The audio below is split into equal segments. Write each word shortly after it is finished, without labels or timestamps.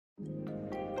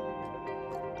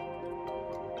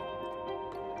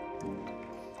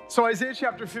So Isaiah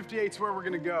chapter 58 is where we're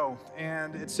going to go.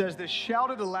 And it says this: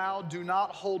 shout it aloud, do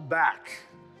not hold back.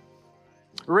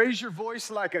 Raise your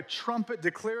voice like a trumpet,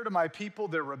 declare to my people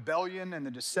their rebellion and the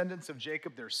descendants of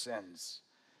Jacob their sins.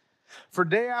 For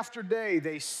day after day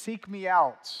they seek me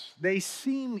out. They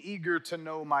seem eager to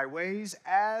know my ways,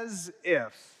 as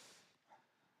if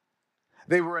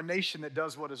they were a nation that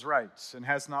does what is right and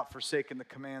has not forsaken the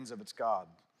commands of its God.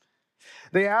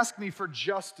 They ask me for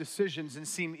just decisions and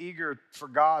seem eager for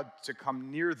God to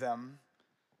come near them.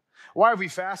 Why have we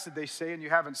fasted, they say, and you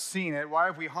haven't seen it? Why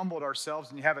have we humbled ourselves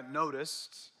and you haven't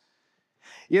noticed?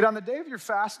 Yet on the day of your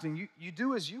fasting, you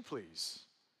do as you please.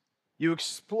 You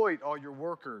exploit all your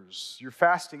workers. Your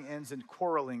fasting ends in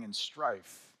quarreling and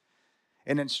strife,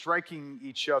 and in striking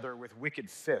each other with wicked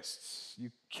fists. You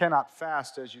cannot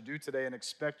fast as you do today and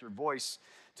expect your voice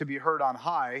to be heard on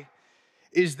high.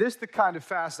 Is this the kind of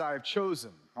fast I have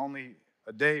chosen? Only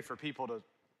a day for people to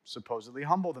supposedly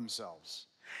humble themselves?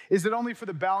 Is it only for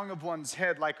the bowing of one's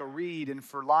head like a reed and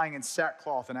for lying in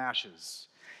sackcloth and ashes?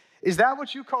 Is that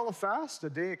what you call a fast, a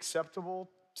day acceptable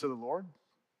to the Lord?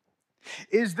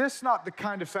 Is this not the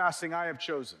kind of fasting I have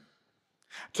chosen?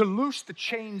 To loose the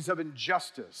chains of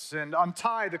injustice and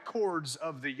untie the cords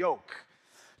of the yoke,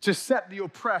 to set the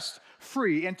oppressed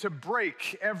free and to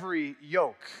break every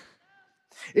yoke?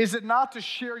 Is it not to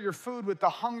share your food with the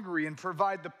hungry and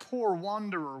provide the poor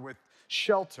wanderer with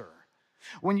shelter?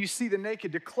 When you see the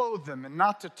naked, to clothe them and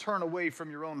not to turn away from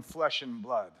your own flesh and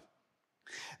blood?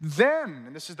 Then,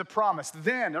 and this is the promise,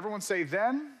 then, everyone say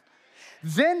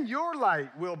then your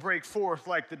light will break forth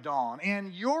like the dawn,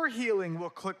 and your healing will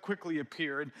quickly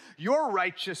appear, and your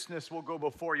righteousness will go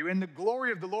before you, and the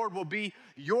glory of the Lord will be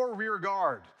your rear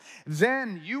guard.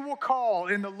 Then you will call,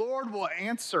 and the Lord will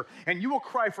answer, and you will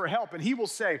cry for help, and he will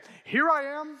say, here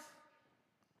I am.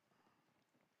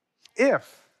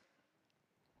 If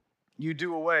you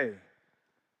do away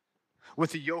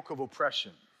with the yoke of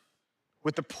oppression,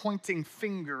 with the pointing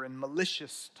finger and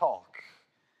malicious talk,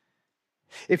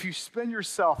 if you spend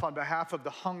yourself on behalf of the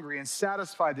hungry and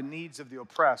satisfy the needs of the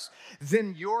oppressed,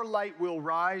 then your light will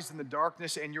rise in the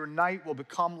darkness and your night will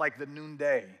become like the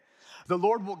noonday. The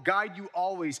Lord will guide you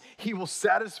always. He will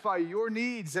satisfy your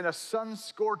needs in a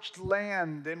sun-scorched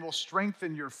land and will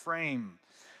strengthen your frame.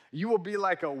 You will be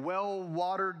like a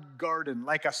well-watered garden,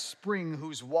 like a spring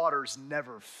whose waters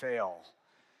never fail.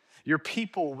 Your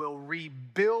people will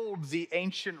rebuild the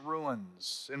ancient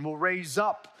ruins and will raise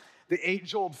up the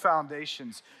age-old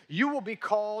foundations. You will be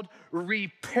called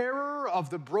repairer of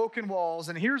the broken walls.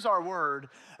 And here's our word: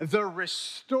 the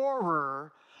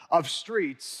restorer of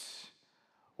streets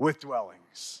with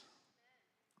dwellings.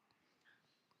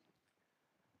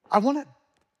 I want to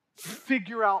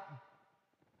figure out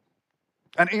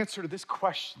an answer to this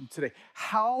question today.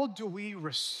 How do we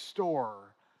restore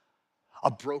a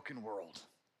broken world?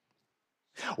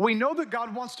 We know that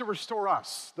God wants to restore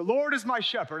us. The Lord is my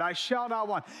shepherd, I shall not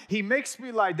want. He makes me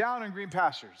lie down in green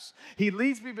pastures. He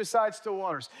leads me beside still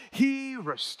waters. He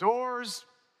restores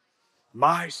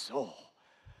my soul.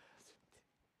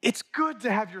 It's good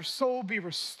to have your soul be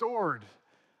restored,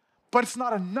 but it's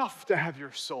not enough to have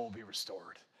your soul be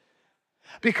restored.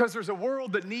 Because there's a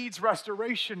world that needs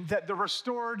restoration, that the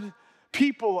restored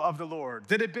people of the Lord,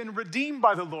 that have been redeemed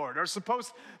by the Lord, are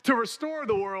supposed to restore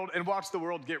the world and watch the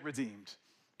world get redeemed.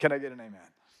 Can I get an amen?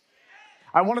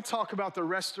 I want to talk about the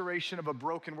restoration of a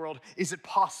broken world. Is it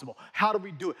possible? How do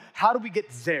we do it? How do we get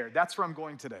there? That's where I'm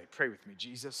going today. Pray with me.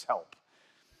 Jesus, help.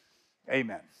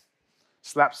 Amen.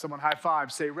 Slap someone high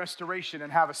five, say restoration,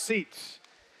 and have a seat.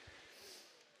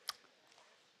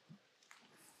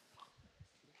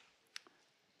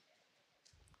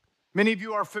 Many of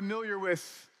you are familiar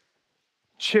with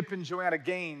Chip and Joanna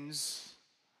Gaines,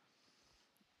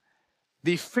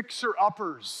 the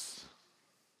fixer-uppers.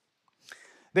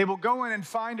 They will go in and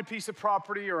find a piece of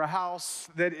property or a house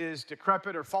that is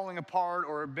decrepit or falling apart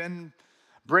or been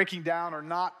breaking down or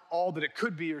not all that it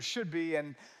could be or should be,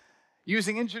 and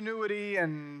using ingenuity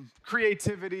and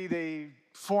creativity, they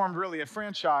formed really a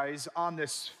franchise on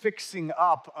this fixing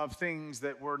up of things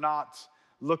that were not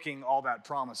looking all that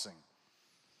promising.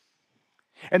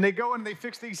 And they go and they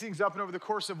fix these things up, and over the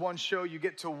course of one show, you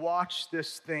get to watch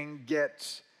this thing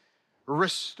get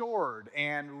restored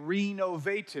and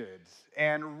renovated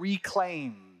and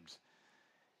reclaimed.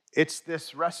 It's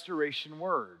this restoration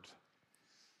word.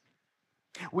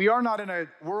 We are not in a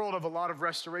world of a lot of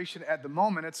restoration at the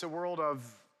moment. It's a world of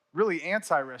really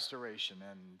anti-restoration.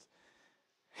 And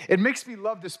it makes me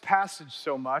love this passage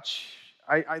so much.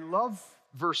 I love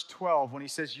verse 12 when he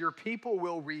says, your people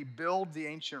will rebuild the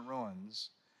ancient ruins,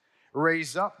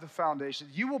 raise up the foundation.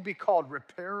 You will be called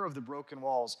repairer of the broken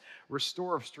walls,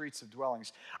 restorer of streets of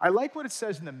dwellings. I like what it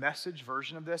says in the Message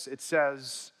version of this. It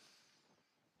says,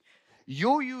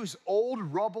 you'll use old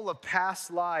rubble of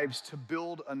past lives to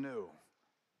build anew.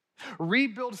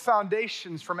 Rebuild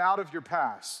foundations from out of your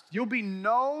past. You'll be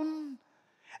known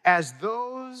as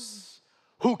those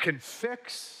who can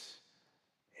fix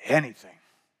anything.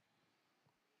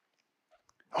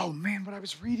 Oh man, when I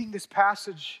was reading this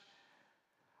passage,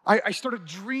 I started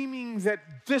dreaming that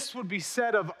this would be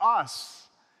said of us.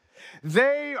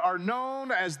 They are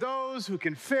known as those who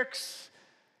can fix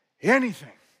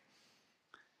anything.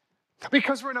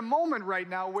 Because we're in a moment right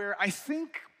now where I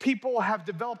think people have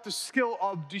developed the skill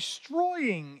of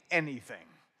destroying anything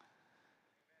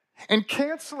and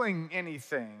canceling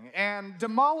anything and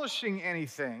demolishing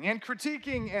anything and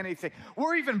critiquing anything.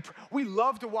 We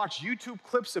love to watch YouTube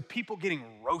clips of people getting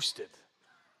roasted.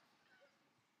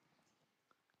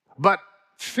 But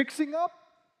fixing up,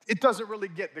 it doesn't really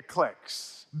get the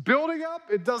clicks. Building up,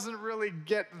 it doesn't really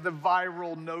get the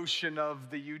viral notion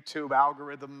of the YouTube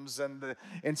algorithms and the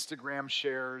Instagram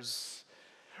shares.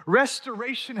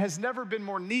 Restoration has never been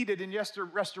more needed, and yes,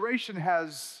 restoration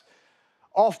has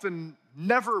often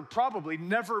probably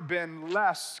never been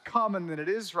less common than it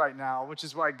is right now, which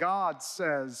is why God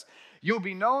says, you'll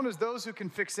be known as those who can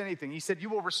fix anything. He said, you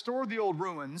will restore the old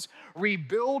ruins,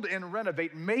 rebuild and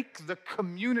renovate, make the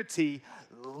community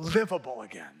livable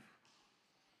again.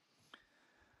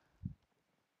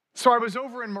 So I was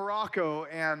over in Morocco,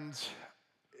 and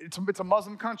it's a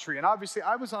Muslim country, and obviously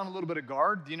I was on a little bit of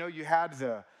guard. You know, you had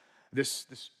this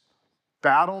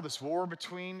battle, this war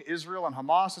between Israel and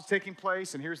Hamas is taking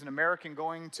place, and here's an American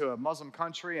going to a Muslim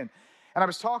country, and I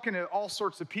was talking to all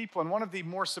sorts of people, and one of the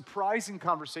more surprising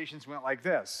conversations went like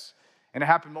this, and it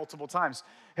happened multiple times.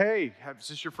 Hey, is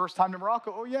this your first time to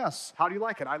Morocco? Oh, yes. How do you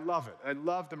like it? I love it. I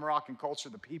love the Moroccan culture,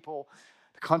 the people,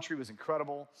 the country was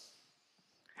incredible.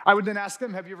 I would then ask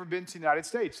them, have you ever been to the United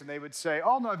States? And they would say,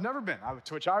 oh, no, I've never been.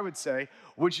 To which I would say,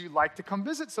 would you like to come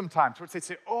visit sometime? To which they'd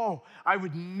say, oh, I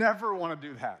would never want to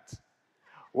do that.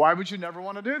 Why would you never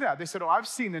want to do that? They said, oh, I've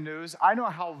seen the news. I know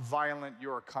how violent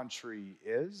your country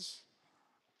is.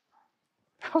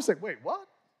 I was like, wait, what?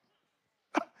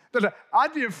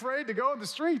 I'd be afraid to go in the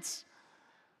streets.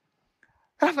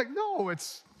 And I'm like, no,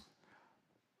 it's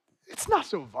not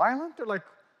so violent. They're like,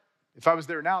 if I was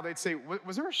there now, they'd say,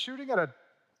 was there a shooting at a,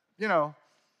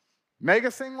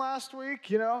 mega thing last week?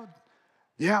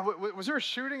 Yeah, was there a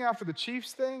shooting after the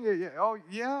Chiefs thing? Yeah. Oh,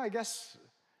 yeah,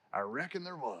 I reckon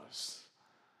there was.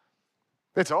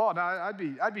 It's all. Now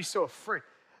I'd be so afraid.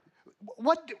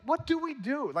 What do we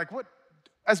do? Like, what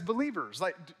as believers?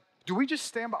 Like, do we just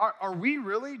stand by? Are we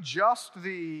really just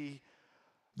the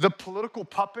political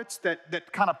puppets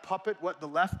that kind of puppet what the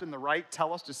left and the right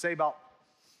tell us to say about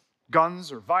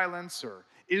guns or violence or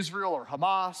Israel or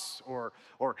Hamas or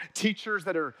teachers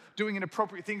that are doing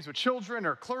inappropriate things with children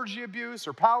or clergy abuse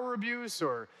or power abuse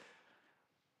or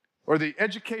the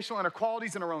educational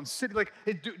inequalities in our own city? Like,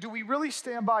 do we really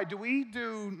stand by? Do we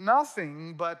do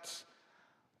nothing but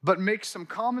make some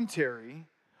commentary?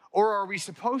 Or are we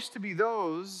supposed to be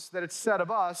those that it's said of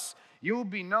us, you'll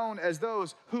be known as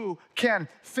those who can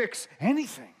fix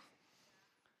anything?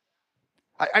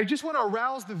 I just want to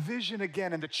arouse the vision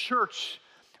again in the church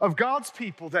of God's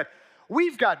people that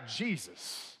we've got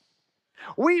Jesus.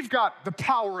 We've got the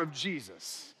power of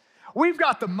Jesus. We've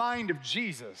got the mind of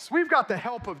Jesus. We've got the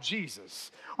help of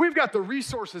Jesus. We've got the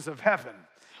resources of heaven.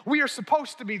 We are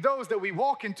supposed to be those that we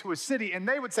walk into a city and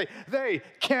they would say, they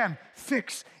can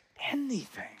fix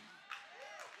anything.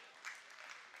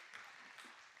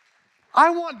 I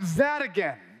want that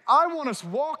again. I want us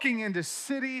walking into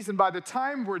cities, and by the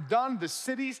time we're done, the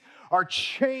cities are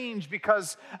changed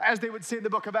because, as they would say in the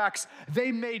book of Acts,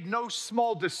 they made no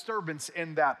small disturbance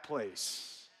in that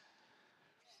place.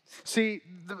 See,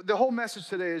 the whole message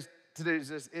today is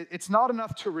this: it's not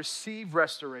enough to receive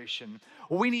restoration.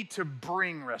 We need to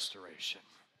bring restoration.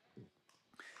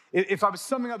 If I was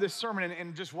summing up this sermon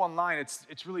in just one line,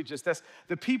 it's really just this: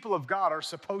 the people of God are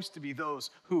supposed to be those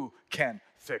who can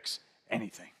fix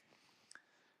anything.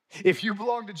 If you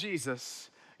belong to Jesus,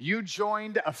 you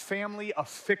joined a family of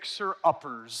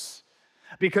fixer-uppers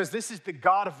because this is the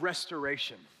God of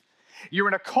restoration. You're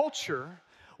in a culture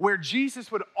where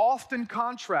Jesus would often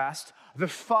contrast the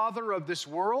father of this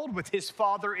world with his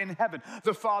Father in heaven.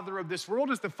 The father of this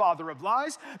world is the father of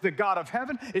lies. The God of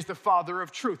heaven is the Father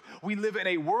of truth. We live in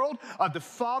a world of the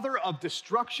father of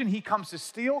destruction. He comes to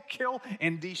steal, kill,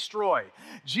 and destroy.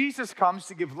 Jesus comes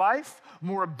to give life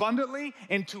more abundantly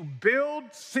and to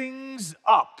build things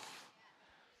up.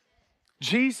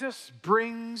 Jesus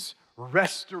brings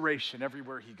restoration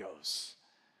everywhere he goes.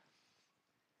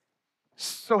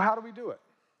 So how do we do it?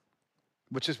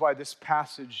 Which is why this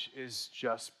passage is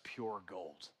just pure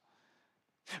gold.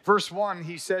 Verse 1,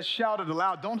 he says, shout it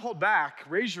aloud, don't hold back,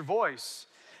 raise your voice.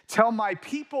 Tell my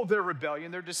people their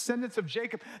rebellion, their descendants of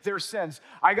Jacob, their sins.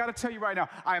 I got to tell you right now,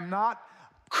 I'm not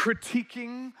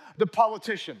critiquing the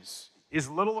politicians, as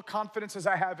little confidence as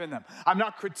I have in them. I'm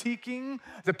not critiquing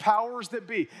the powers that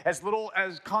be, as little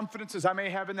as confidence as I may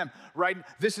have in them. Right?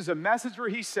 This is a message where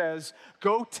he says,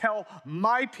 go tell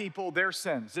my people their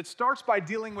sins. It starts by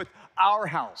dealing with our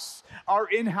house, our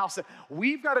in-house.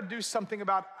 We've got to do something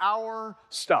about our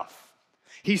stuff.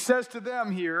 He says to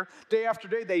them here, day after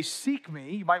day, they seek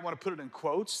me. You might want to put it in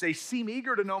quotes. They seem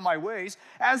eager to know my ways,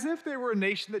 as if they were a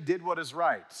nation that did what is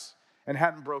right and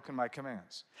hadn't broken my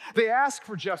commands. They ask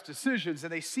for just decisions,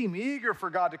 and they seem eager for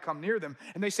God to come near them.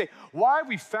 And they say, why have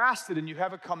we fasted and you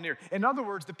haven't come near? In other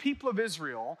words, the people of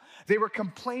Israel, they were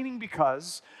complaining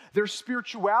because their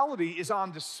spirituality is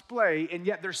on display, and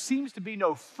yet there seems to be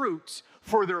no fruit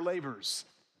for their labors.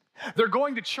 They're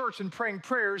going to church and praying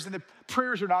prayers, and the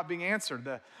prayers are not being answered.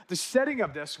 The setting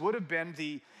of this would have been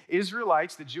the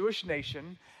Israelites, the Jewish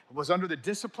nation, was under the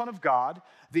discipline of God.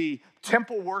 The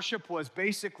temple worship was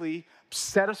basically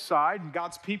set aside, and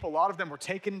God's people, a lot of them were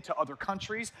taken to other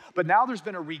countries. But now there's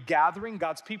been a regathering.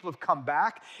 God's people have come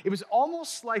back. It was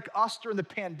almost like us during the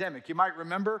pandemic. You might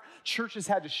remember churches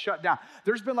had to shut down.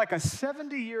 There's been like a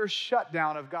 70-year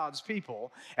shutdown of God's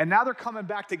people, and now they're coming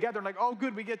back together and like, oh,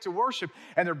 good, we get to worship.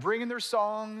 And they're bringing their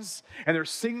songs, and they're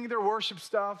singing their worship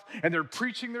stuff, and they're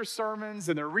preaching their sermons,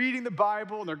 and they're reading the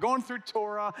Bible, and they're going through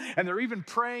Torah, and they're even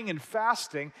praying and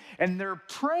fasting, and they're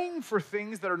praying for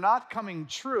things that are not coming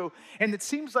true. And it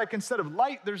seems like instead of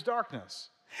light, there's darkness.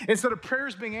 Instead of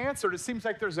prayers being answered, it seems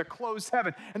like there's a closed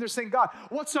heaven. And they're saying, God,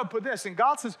 what's up with this? And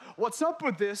God says, what's up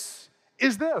with this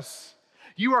is this.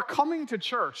 You are coming to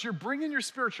church. You're bringing your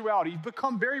spirituality. You've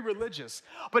become very religious.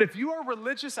 But if you are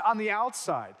religious on the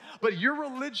outside, but your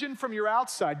religion from your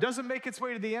outside doesn't make its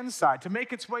way to the inside, to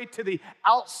make its way to the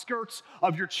outskirts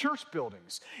of your church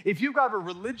buildings, if you've got a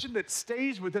religion that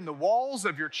stays within the walls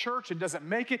of your church and doesn't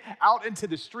make it out into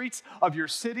the streets of your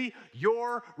city,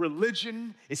 your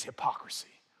religion is hypocrisy.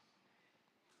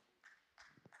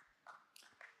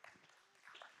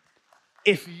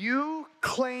 If you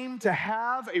claim to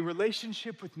have a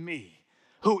relationship with me,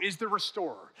 who is the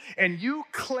restorer, and you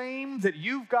claim that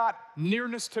you've got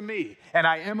nearness to me, and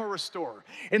I am a restorer,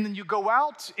 and then you go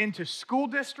out into school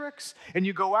districts, and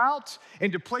you go out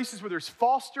into places where there's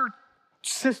foster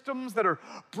systems that are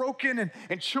broken,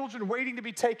 and children waiting to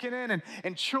be taken in,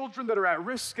 and children that are at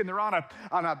risk, and they're on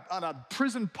a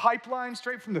prison pipeline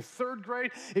straight from the third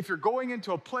grade. If you're going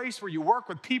into a place where you work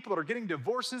with people that are getting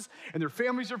divorces and their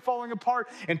families are falling apart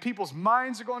and people's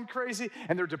minds are going crazy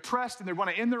and they're depressed and they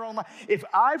want to end their own life, if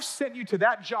I've sent you to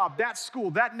that job, that school,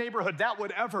 that neighborhood, that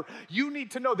whatever, you need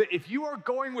to know that if you are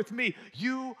going with me,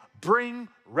 you bring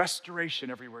restoration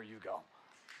everywhere you go.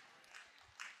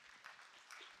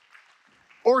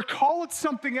 Or call it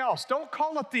something else. Don't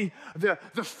call it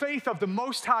the faith of the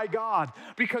Most High God,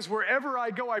 because wherever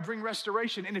I go, I bring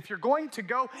restoration. And if you're going to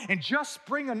go and just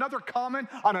bring another comment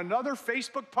on another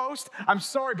Facebook post, I'm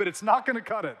sorry, but it's not going to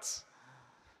cut it.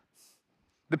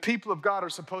 The people of God are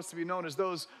supposed to be known as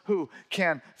those who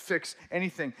can fix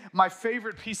anything. My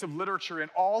favorite piece of literature in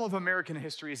all of American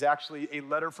history is actually a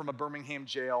letter from a Birmingham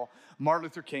jail. Martin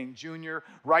Luther King Jr.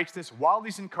 writes this while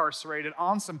he's incarcerated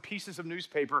on some pieces of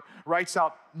newspaper, writes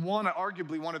out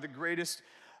arguably one of the greatest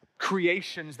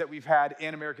creations that we've had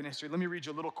in American history. Let me read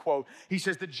you a little quote. He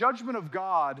says, the judgment of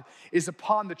God is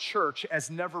upon the church as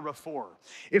never before.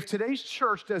 If today's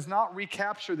church does not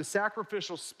recapture the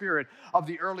sacrificial spirit of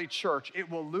the early church, it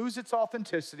will lose its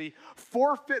authenticity,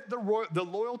 forfeit the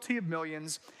loyalty of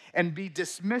millions, and be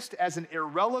dismissed as an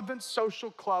irrelevant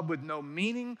social club with no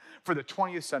meaning for the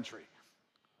 20th century.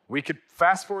 We could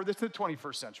fast forward this to the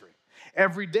 21st century.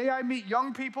 Every day I meet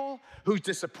young people whose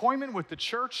disappointment with the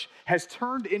church has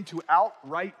turned into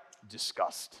outright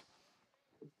disgust.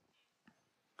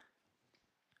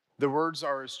 The words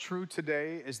are as true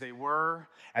today as they were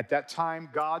at that time.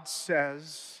 God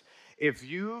says, if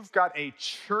you've got a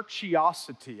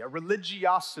churchiosity, a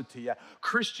religiosity, a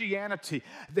Christianity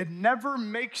that never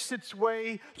makes its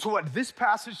way to what this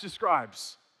passage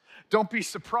describes, don't be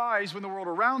surprised when the world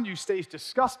around you stays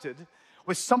disgusted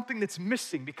with something that's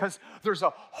missing, because there's a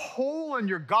hole in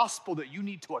your gospel that you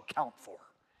need to account for.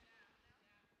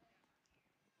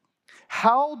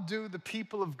 How do the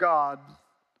people of God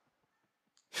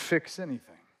fix anything?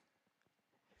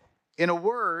 In a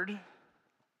word,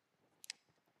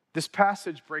 this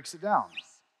passage breaks it down.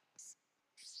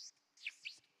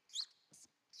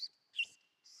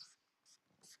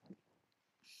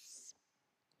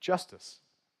 justice.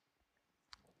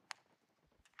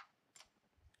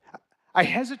 I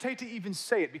hesitate to even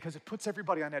say it because it puts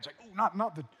everybody on edge. Like,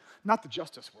 oh, not the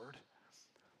justice word.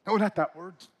 No, not that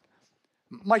word.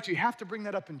 Mike, you have to bring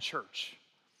that up in church.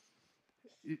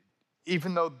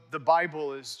 Even though the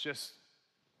Bible is just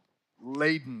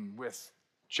laden with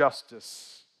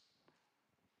justice,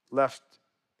 left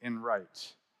and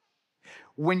right.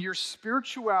 When your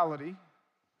spirituality,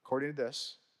 according to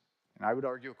this, and I would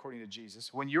argue according to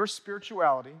Jesus, when your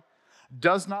spirituality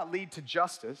does not lead to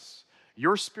justice,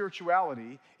 your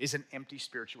spirituality is an empty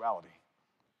spirituality.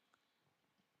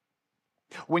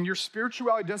 When your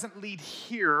spirituality doesn't lead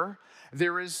here,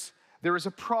 there is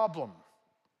a problem.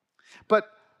 But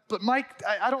Mike,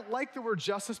 I don't like the word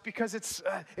justice because it's,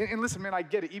 and listen, man, I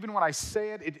get it. Even when I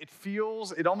say it,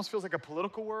 it almost feels like a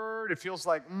political word. It feels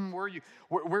like,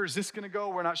 where is this going to go?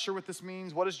 We're not sure what this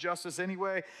means. What is justice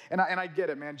anyway? And I get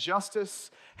it, man.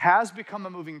 Justice has become a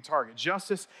moving target.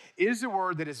 Justice is a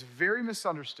word that is very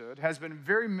misunderstood, has been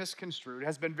very misconstrued,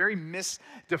 has been very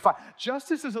misdefined.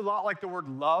 Justice is a lot like the word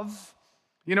love.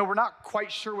 You know, we're not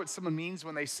quite sure what someone means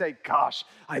when they say, gosh,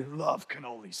 I love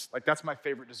cannolis. Like, that's my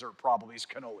favorite dessert probably is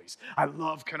cannolis. I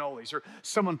love cannolis. Or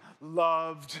someone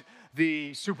loved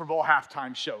the Super Bowl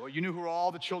halftime show. You knew who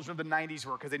all the children of the 90s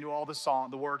were because they knew all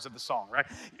the words of the song, right?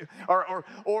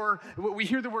 Or we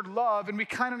hear the word love, and we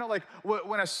kind of know, like,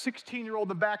 when a 16-year-old in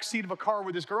the back seat of a car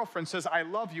with his girlfriend says, I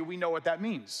love you, we know what that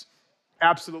means.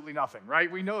 Absolutely nothing,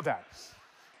 right? We know that.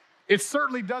 It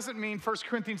certainly doesn't mean 1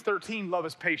 Corinthians 13, love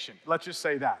is patient. Let's just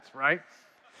say that, right?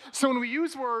 So when we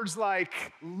use words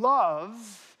like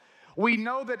love, we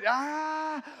know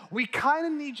that, we kind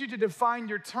of need you to define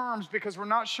your terms because we're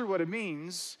not sure what it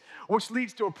means, which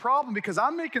leads to a problem because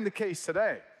I'm making the case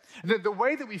today that the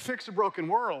way that we fix a broken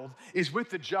world is with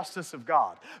the justice of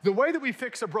God. The way that we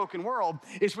fix a broken world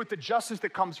is with the justice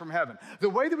that comes from heaven. The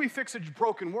way that we fix a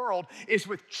broken world is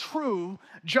with true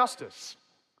justice.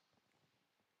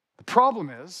 The problem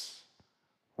is,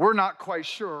 we're not quite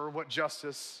sure what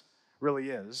justice really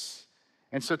is.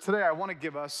 And so today I want to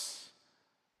give us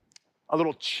a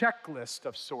little checklist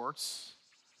of sorts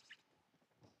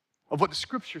of what the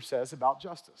Scripture says about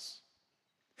justice.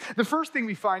 The first thing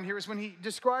we find here is when he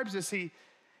describes this, he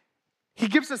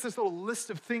gives us this little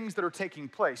list of things that are taking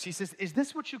place. He says, is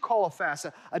this what you call a fast,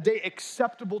 a day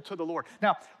acceptable to the Lord?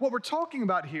 Now, what we're talking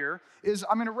about here is,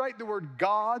 I'm going to write the word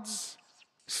God's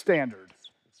standard.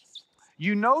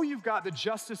 You know you've got the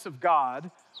justice of God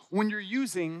when you're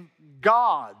using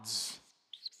God's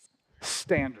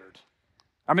standard.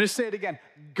 I'm going to say it again.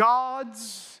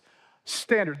 God's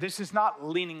standard. This is not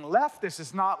leaning left. This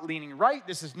is not leaning right.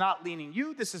 This is not leaning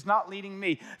you. This is not leaning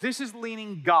me. This is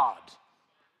leaning God.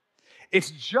 It's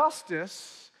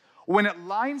justice when it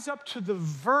lines up to the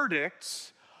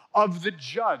verdicts of the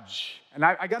judge. And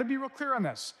I got to be real clear on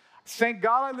this. Thank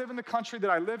God I live in the country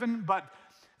that I live in, but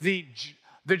the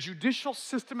judicial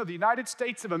system of the United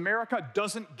States of America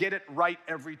doesn't get it right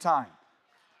every time.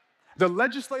 The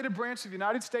legislative branch of the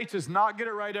United States does not get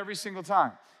it right every single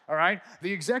time, all right?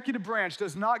 The executive branch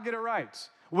does not get it right,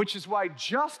 which is why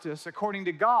justice, according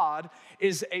to God,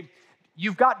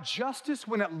 you've got justice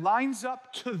when it lines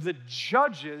up to the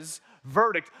judge's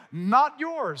verdict, not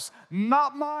yours,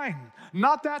 not mine,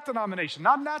 not that denomination,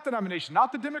 not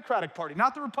the Democratic Party,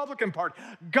 not the Republican Party,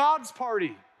 God's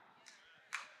party.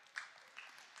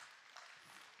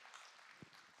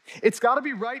 It's got to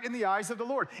be right in the eyes of the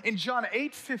Lord. In John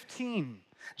 8:15,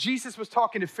 Jesus was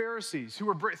talking to Pharisees who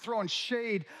were throwing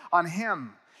shade on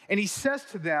him. And he says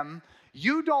to them,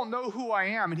 you don't know who I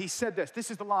am. And he said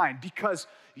this is the line, because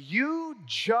you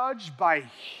judge by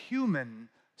human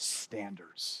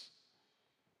standards.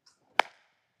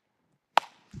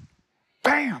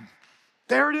 Bam!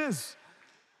 There it is.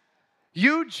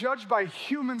 You judge by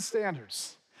human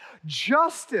standards.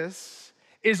 Justice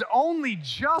is only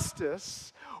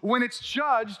justice when it's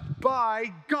judged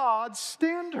by God's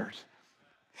standard.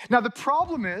 Now, the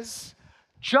problem is,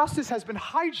 justice has been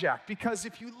hijacked because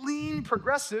if you lean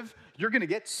progressive, you're going to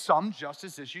get some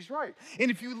justice issues right.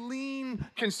 And if you lean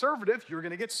conservative, you're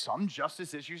going to get some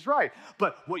justice issues right.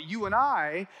 But what you and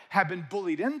I have been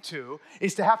bullied into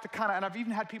is to have to and I've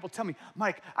even had people tell me,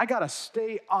 Mike, I got to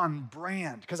stay on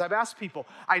brand. Because I've asked people,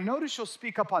 I notice you'll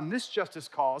speak up on this justice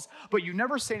cause, but you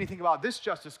never say anything about this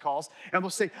justice cause. And they'll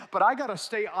say, but I got to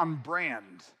stay on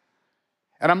brand.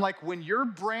 And I'm like, when your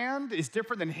brand is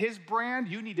different than his brand,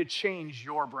 you need to change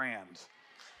your brand.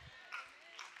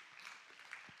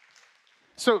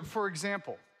 So, for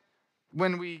example,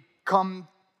 when we come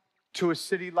to a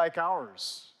city like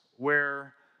ours,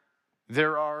 where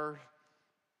there are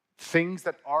things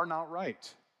that are not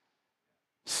right,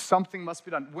 Something must be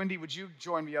done. Wendy, would you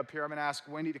join me up here? I'm going to ask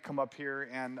Wendy to come up here,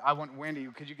 and I want Wendy,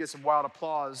 could you get some wild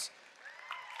applause?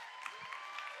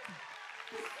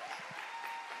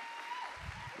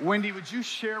 Wendy, would you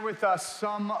share with us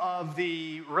some of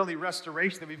the really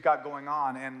restoration that we've got going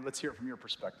on, and let's hear it from your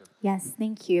perspective. Yes,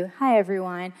 thank you. Hi,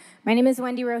 everyone. My name is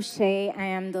Wendy Roche. I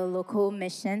am the local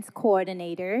missions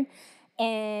coordinator.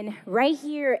 And right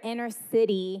here in our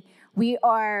city, we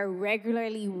are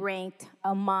regularly ranked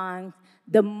among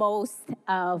the most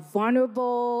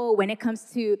vulnerable when it comes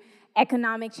to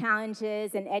economic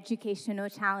challenges and educational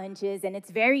challenges. And it's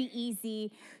very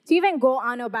easy to even go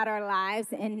on about our lives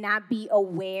and not be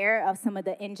aware of some of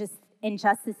the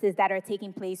injustices that are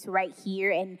taking place right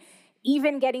here, and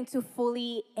even getting to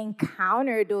fully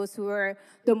encounter those who are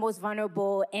the most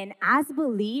vulnerable. And as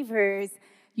believers,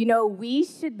 you know, we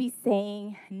should be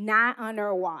saying, not on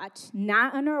our watch,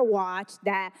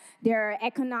 that there are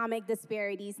economic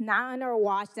disparities, not on our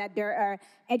watch that there are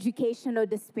educational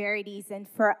disparities. And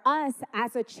for us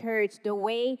as a church, the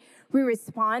way we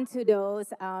respond to those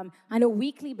on a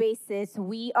weekly basis,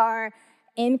 we are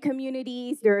in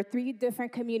communities. There are 3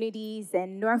 different communities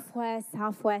in Northwest,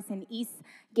 Southwest, and East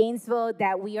Gainesville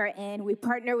that we are in. We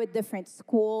partner with different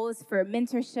schools for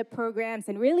mentorship programs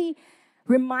and really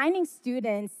reminding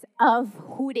students of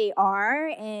who they are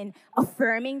and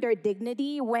affirming their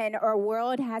dignity when our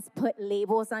world has put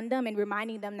labels on them, and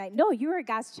reminding them that, no, you're a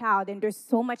God's child and there's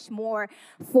so much more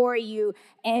for you.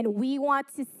 And we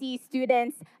want to see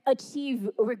students achieve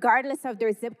regardless of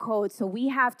their zip code. So we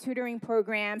have tutoring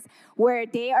programs where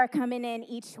they are coming in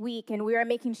each week, and we are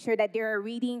making sure that they are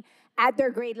reading at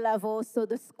their grade level, so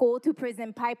the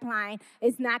school-to-prison pipeline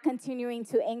is not continuing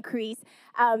to increase.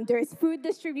 There's food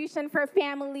distribution for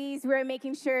families. We're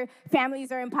making sure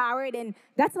families are empowered, and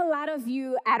that's a lot of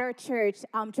you at our church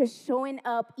just showing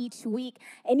up each week.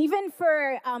 And even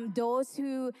for those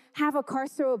who have a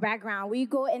carceral background, we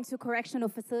go into correctional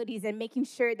facilities and making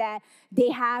sure that they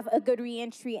have a good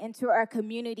reentry into our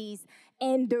communities.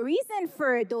 And the reason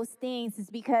for those things is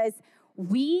because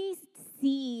we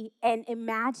see and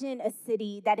imagine a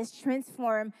city that is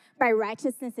transformed by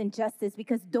righteousness and justice,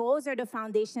 because those are the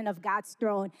foundation of God's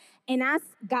throne. And as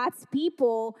God's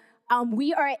people,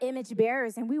 we are image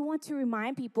bearers, and we want to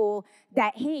remind people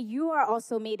that, hey, you are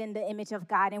also made in the image of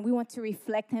God, and we want to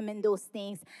reflect him in those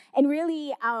things. And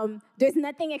really, there's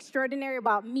nothing extraordinary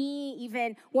about me,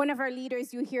 even one of our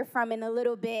leaders you hear from in a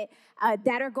little bit,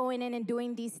 that are going in and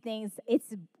doing these things.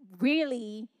 It's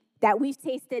really that we've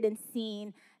tasted and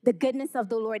seen the goodness of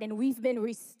the Lord, and we've been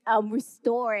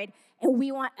restored, and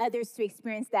we want others to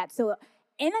experience that. So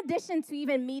in addition to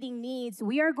even meeting needs,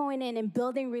 we are going in and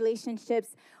building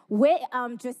relationships with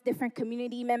just different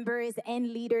community members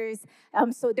and leaders.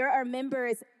 So there are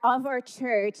members of our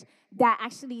church that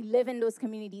actually live in those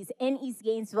communities in East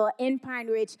Gainesville, in Pine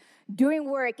Ridge, doing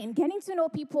work and getting to know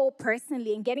people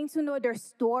personally and getting to know their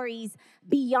stories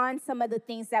beyond some of the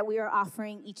things that we are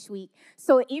offering each week.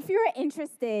 So if you're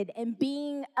interested in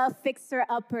being a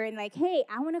fixer-upper and like, hey,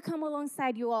 I want to come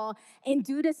alongside you all and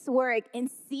do this work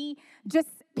and see just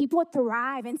people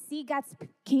thrive and see God's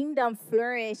kingdom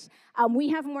flourish, we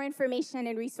have more information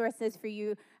and resources for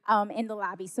you in the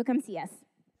lobby. So come see us.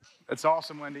 That's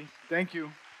awesome, Wendy. Thank you.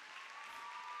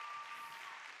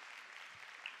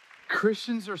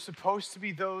 Christians are supposed to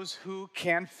be those who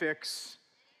can fix.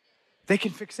 They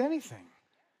can fix anything.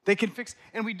 They can fix,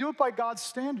 and we do it by God's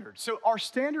standard. So our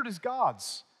standard is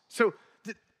God's. So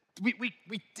we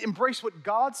embrace what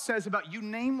God says about, you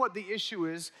name what the issue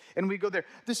is, and we go there.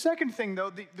 The second thing,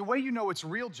 though, the way you know it's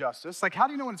real justice, like how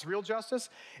do you know when it's real justice?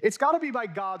 It's got to be by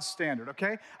God's standard,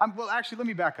 okay? Well, actually, let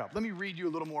me back up. Let me read you a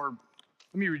little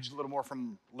more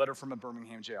from a letter from a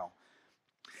Birmingham jail.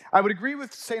 I would agree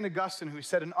with St. Augustine, who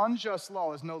said, an unjust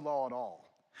law is no law at all.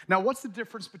 Now, what's the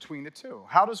difference between the two?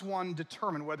 How does one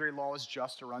determine whether a law is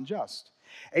just or unjust?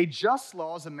 A just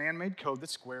law is a man-made code that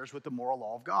squares with the moral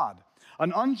law of God.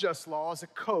 An unjust law is a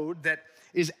code that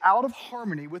is out of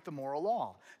harmony with the moral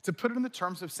law. To put it in the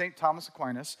terms of St. Thomas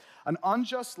Aquinas, an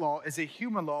unjust law is a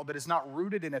human law that is not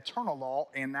rooted in eternal law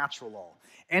and natural law.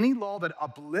 Any law that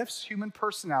uplifts human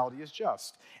personality is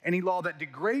just. Any law that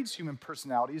degrades human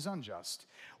personality is unjust.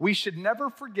 We should never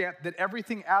forget that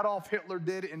everything Adolf Hitler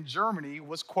did in Germany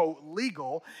was, quote,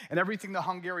 legal, and everything the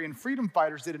Hungarian freedom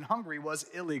fighters did in Hungary was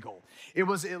illegal. It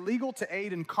was illegal to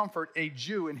aid and comfort a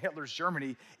Jew in Hitler's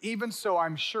Germany. Even so,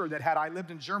 I'm sure that had I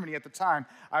lived in Germany at the time,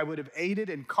 I would have aided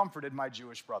and comforted my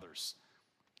Jewish brothers.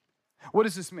 What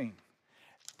does this mean?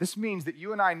 This means that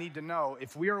you and I need to know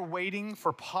if we are waiting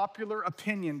for popular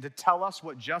opinion to tell us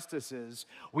what justice is,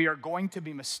 we are going to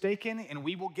be mistaken and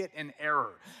we will get in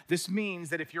error. This means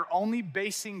that if you're only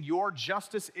basing your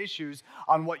justice issues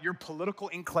on what your political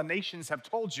inclinations have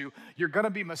told you, you're going to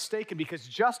be mistaken, because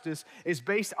justice is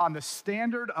based on the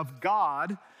standard of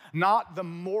God, not the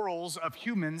morals of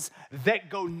humans that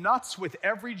go nuts with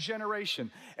every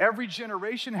generation. Every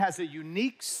generation has a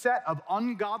unique set of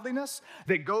ungodliness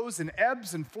that goes and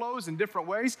ebbs and flows in different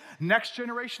ways. Next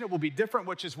generation, it will be different,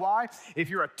 which is why if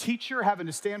you're a teacher having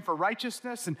to stand for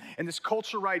righteousness and in this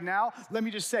culture right now, let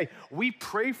me just say, we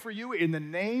pray for you in the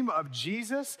name of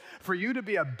Jesus, for you to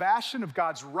be a bastion of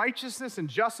God's righteousness and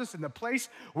justice in the place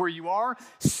where you are.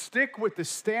 Stick with the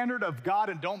standard of God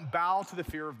and don't bow to the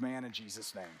fear of man in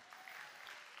Jesus' name.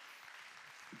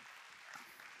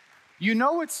 You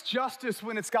know it's justice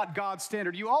when it's got God's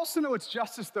standard. You also know it's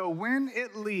justice, though, when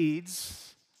it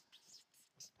leads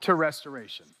to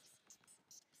restoration.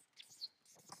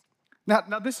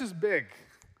 Now this is big,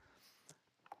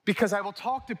 because I will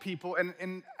talk to people,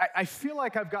 and I feel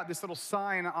like I've got this little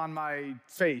sign on my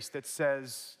face that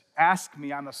says, "Ask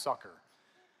me, I'm a sucker."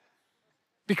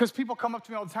 Because people come up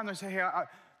to me all the time, they say, "Hey,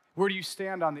 where do you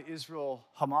stand on the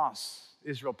Israel-Hamas,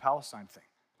 Israel-Palestine thing?"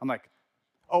 I'm like,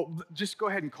 "Oh, just go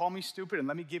ahead and call me stupid and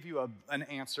let me give you an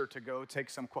answer to go take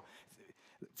some."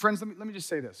 Friends, let me just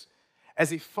say this.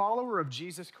 As a follower of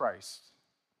Jesus Christ,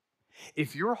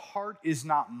 if your heart is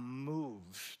not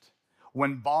moved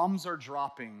when bombs are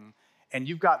dropping and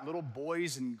you've got little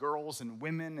boys and girls and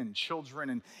women and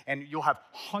children, and you'll have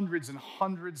hundreds and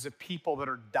hundreds of people that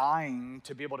are dying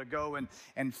to be able to go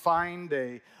and find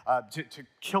to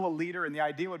kill a leader, and the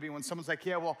idea would be when someone's like,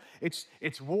 "Yeah, well,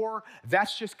 it's war,"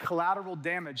 that's just collateral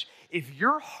damage. If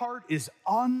your heart is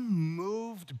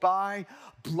unmoved by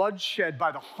bloodshed,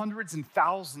 by the hundreds and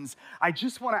thousands, I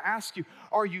just want to ask you,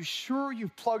 are you sure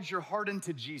you've plugged your heart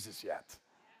into Jesus yet?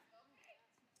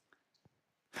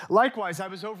 Likewise, I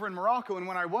was over in Morocco, and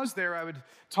when I was there, I would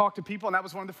talk to people, and that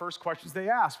was one of the first questions they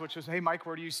asked, which was, "Hey, Mike,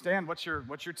 where do you stand? What's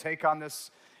your take on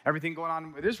this, everything going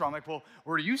on with Israel?" I'm like, "Well,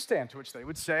 where do you stand?" To which they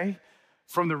would say,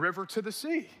 "From the river to the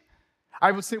sea."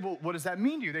 I would say, "Well, what does that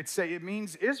mean to you?" They'd say, "It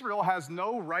means Israel has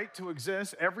no right to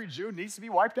exist. Every Jew needs to be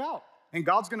wiped out, and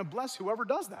God's going to bless whoever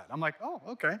does that." I'm like, "Oh,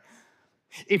 okay."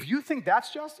 If you think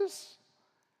that's justice,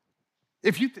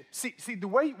 if you see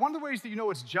one of the ways that you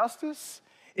know it's justice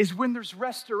is when there's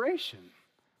restoration.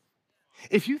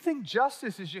 If you think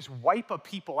justice is just wipe a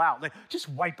people out, like just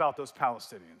wipe out those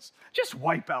Palestinians, just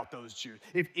wipe out those Jews.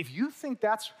 If you think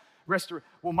that's restoration,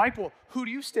 well, Michael, who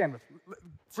do you stand with?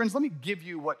 Friends, let me give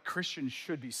you what Christians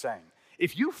should be saying.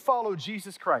 If you follow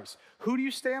Jesus Christ, who do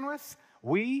you stand with?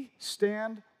 We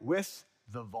stand with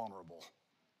the vulnerable.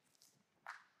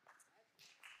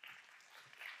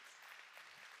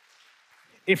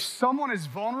 If someone is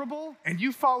vulnerable and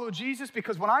you follow Jesus,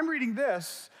 because when I'm reading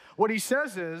this, what he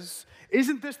says is,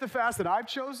 "Isn't this the fast that I've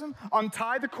chosen?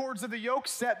 Untie the cords of the yoke,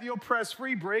 set the oppressed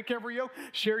free, break every yoke,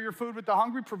 share your food with the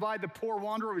hungry, provide the poor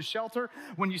wanderer with shelter.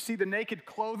 When you see the naked,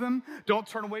 clothe them. Don't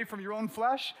turn away from your own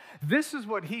flesh." This is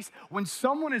what when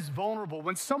someone is vulnerable,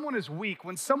 when someone is weak,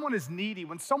 when someone is needy,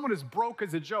 when someone is broke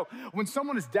as a joke, when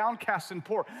someone is downcast and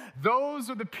poor, those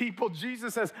are the people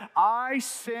Jesus says, "I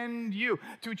send you."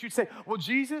 To which you'd say, "Well,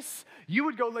 Jesus, you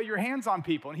would go lay your hands on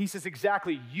people." And he says,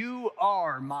 "Exactly, you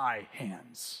are my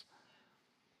hands."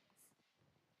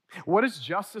 What does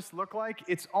justice look like?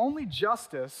 It's only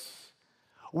justice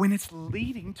when it's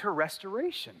leading to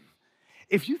restoration.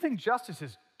 If you think justice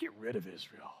is get rid of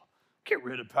Israel, get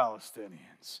rid of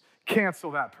Palestinians,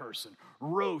 cancel that person,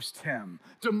 roast him,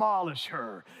 demolish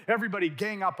her, everybody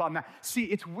gang up on that. See,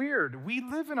 it's weird. We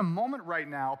live in a moment right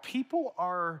now,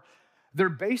 they're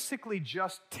basically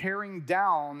just tearing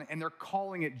down and they're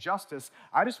calling it justice.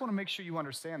 I just want to make sure you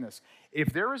understand this.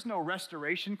 If there is no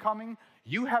restoration coming,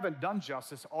 you haven't done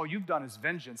justice. All you've done is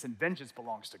vengeance, and vengeance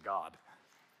belongs to God.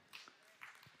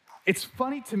 It's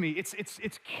funny to me.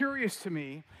 It's curious to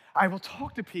me. I will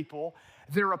talk to people.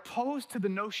 They're opposed to the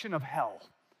notion of hell.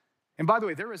 And by the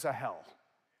way, there is a hell.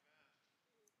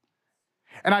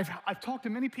 And I've talked to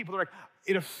many people that are like,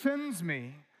 it offends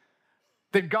me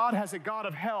that God has a God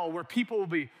of hell where people will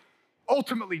be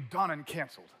ultimately done and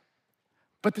canceled.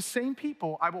 But the same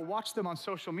people, I will watch them on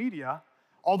social media,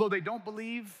 although they don't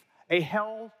believe a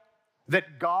hell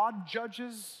that God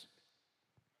judges,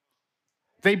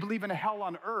 they believe in a hell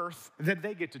on earth that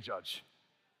they get to judge.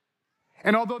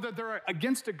 And although they're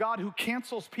against a God who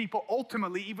cancels people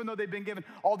ultimately, even though they've been given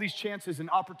all these chances and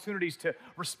opportunities to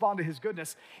respond to his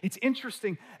goodness, it's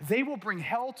interesting. They will bring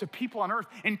hell to people on earth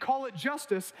and call it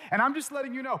justice. And I'm just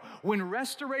letting you know, when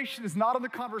restoration is not in the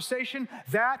conversation,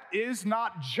 that is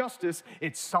not justice,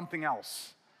 it's something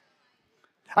else.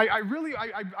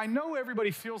 I know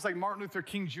everybody feels like Martin Luther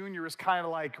King Jr. is kind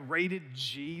of like rated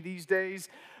G these days.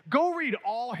 Go read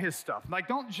all his stuff. Like,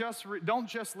 don't just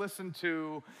listen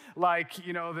to, like,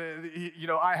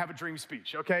 I have a dream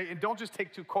speech, okay? And don't just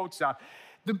take 2 quotes out.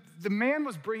 The man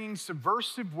was bringing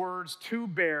subversive words to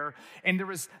bear, and there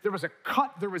was a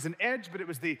cut, there was an edge, but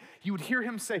you would hear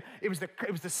him say, it was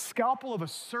the scalpel of a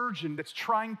surgeon that's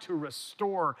trying to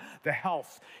restore the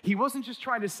health. He wasn't just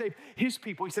trying to save his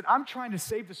people. He said, I'm trying to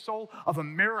save the soul of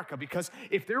America, because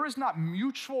if there is not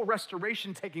mutual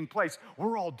restoration taking place,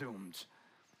 we're all doomed.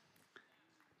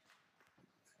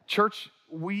 Church,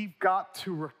 we've got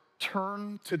to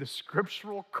return to the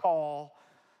scriptural call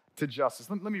to justice.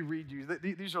 Let me read you.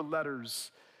 These are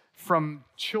letters from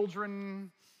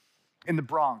children in the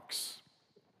Bronx.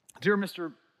 Dear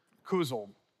Mr. Kuzel,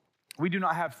 we do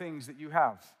not have things that you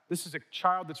have. This is a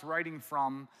child that's writing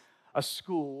from a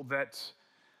school that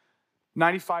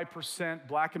 95%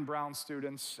 black and brown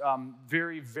students,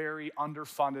 very, very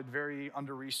underfunded, very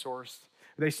under-resourced.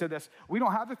 They said this: we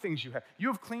don't have the things you have. You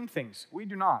have clean things. We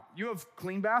do not. You have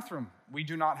clean bathroom. We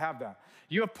do not have that.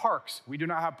 You have parks. We do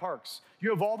not have parks.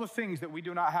 You have all the things that we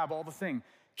do not have, all the thing.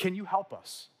 Can you help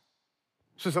us?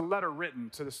 So there's a letter written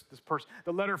to this person.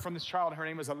 The letter from this child, her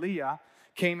name was Aaliyah,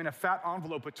 came in a fat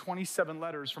envelope with 27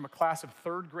 letters from a class of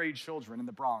 3rd grade children in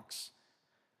the Bronx.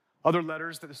 Other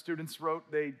letters that the students wrote,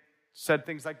 they said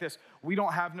things like this: we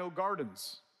don't have no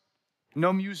gardens,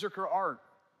 no music or art,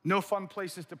 no fun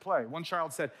places to play. One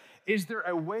child said, is there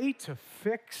a way to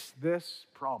fix this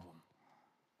problem?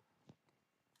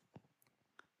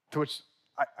 To which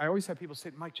I always have people say,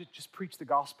 Mike, just preach the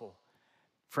gospel.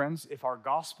 Friends, if our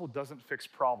gospel doesn't fix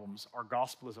problems, our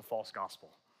gospel is a false gospel.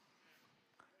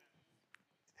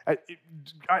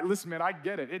 Listen, man, I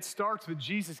get it. It starts with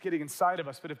Jesus getting inside of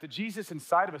us, but if the Jesus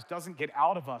inside of us doesn't get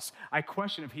out of us, I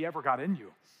question if he ever got in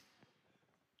you.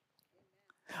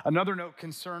 Another note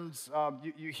concerns,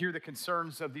 you hear the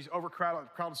concerns of these overcrowded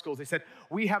schools. They said,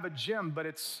 we have a gym, but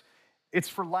it's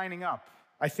for lining up.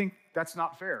 I think that's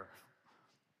not fair.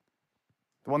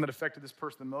 The one that affected this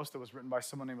person the most, that was written by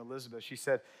someone named Elizabeth, she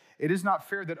said, it is not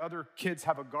fair that other kids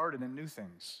have a garden and new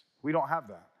things. We don't have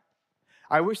that.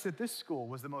 I wish that this school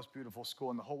was the most beautiful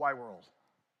school in the whole wide world.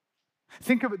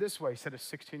 Think of it this way, said a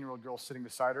 16-year-old girl sitting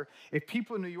beside her. If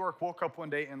people in New York woke up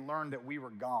one day and learned that we were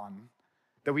gone,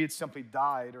 that we had simply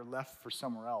died or left for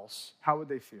somewhere else, how would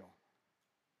they feel?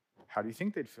 How do you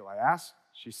think they'd feel? I asked.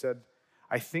 She said,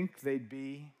 I think they'd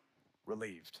be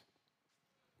relieved.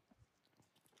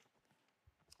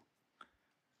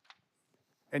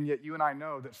 And yet you and I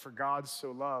know that for God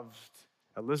so loved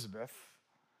Elizabeth,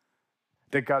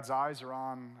 that God's eyes are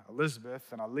on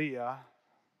Elizabeth and Aaliyah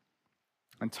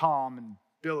and Tom and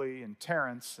Billy and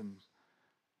Terrence and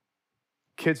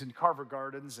kids in Carver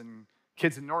Gardens and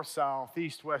kids in North, South,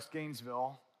 East, West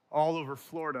Gainesville, all over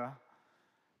Florida.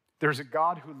 There's a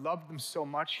God who loved them so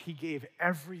much, he gave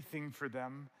everything for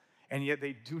them, and yet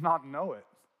they do not know it.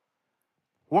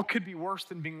 What could be worse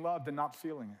than being loved and not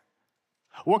feeling it?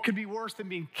 What could be worse than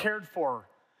being cared for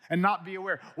and not be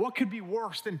aware? What could be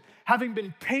worse than having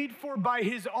been paid for by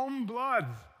his own blood?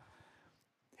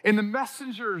 And the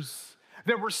messengers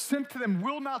that were sent to them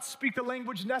will not speak the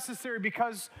language necessary,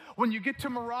 because when you get to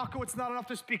Morocco, it's not enough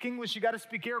to speak English, you got to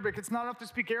speak Arabic. It's not enough to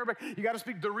speak Arabic, you got to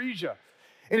speak Darija.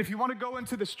 And if you want to go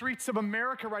into the streets of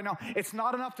America right now, it's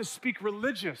not enough to speak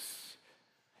religious.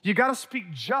 You got to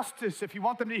speak justice if you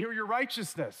want them to hear your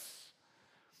righteousness.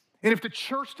 And if the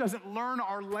church doesn't learn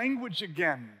our language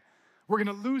again, we're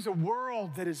going to lose a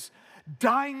world that is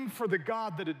dying for the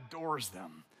God that adores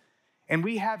them. And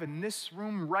we have in this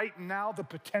room right now the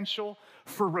potential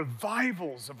for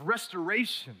revivals of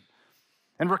restoration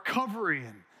and recovery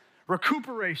and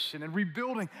recuperation and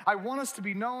rebuilding. I want us to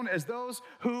be known as those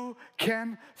who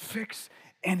can fix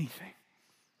anything.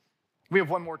 We have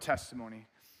one more testimony.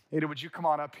 Ada, would you come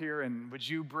on up here and would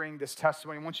you bring this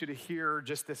testimony? I want you to hear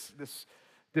just this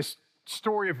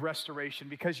story of restoration,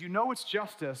 because you know it's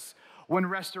justice when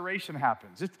restoration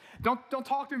happens. Don't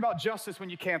talk to me about justice when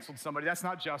you canceled somebody. That's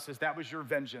not justice. That was your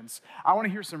vengeance. I want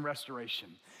to hear some restoration.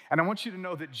 And I want you to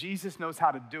know that Jesus knows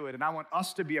how to do it, and I want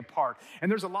us to be a part.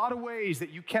 And there's a lot of ways that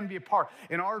you can be a part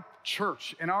in our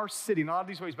church, in our city, in a lot of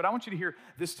these ways. But I want you to hear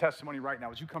this testimony right now.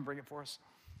 Would you come bring it for us?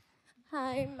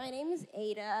 Hi, my name is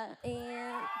Ada,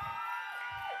 and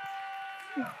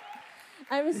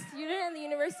I'm a student at the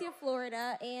University of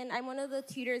Florida, and I'm one of the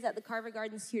tutors at the Carver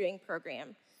Gardens tutoring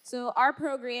program. So our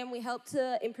program, we help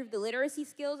to improve the literacy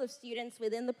skills of students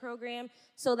within the program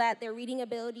so that their reading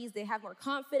abilities, they have more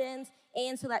confidence,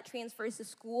 and so that transfers to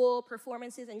school,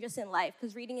 performances, and just in life,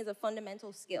 because reading is a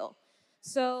fundamental skill.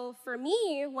 So for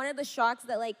me, one of the shocks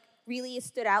that really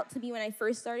stood out to me when I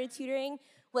first started tutoring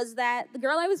was that the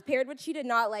girl I was paired with, she did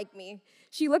not like me.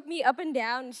 She looked me up and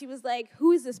down, and she was like,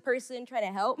 who is this person trying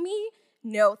to help me?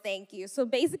 No, thank you. So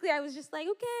basically, I was just like,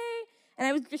 okay. And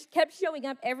I was just kept showing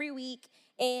up every week.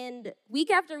 And week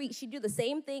after week, she'd do the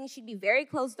same thing. She'd be very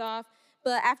closed off.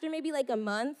 But after maybe a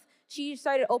month, she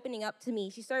started opening up to me.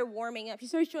 She started warming up. She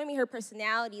started showing me her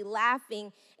personality,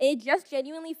 laughing. And it just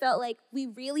genuinely felt like we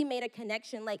really made a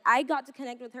connection. I got to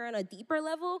connect with her on a deeper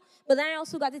level, but then I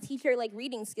also got to teach her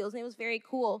reading skills, and it was very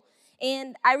cool.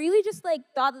 And I really just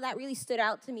thought that really stood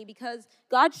out to me because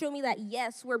God showed me that,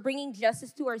 yes, we're bringing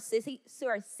justice to our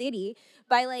city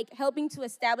by helping to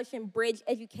establish and bridge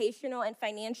educational and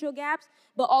financial gaps,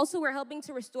 but also we're helping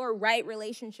to restore right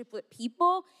relationship with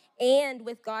people and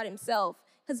with God himself.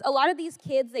 Because a lot of these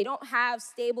kids, they don't have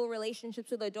stable relationships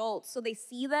with adults, so they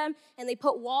see them and they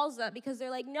put walls up because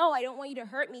they're like, no, I don't want you to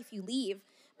hurt me if you leave.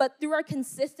 But through our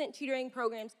consistent tutoring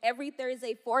programs, every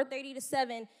Thursday, 4:30 to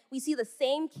 7, we see the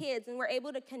same kids, and we're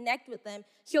able to connect with them,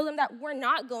 show them that we're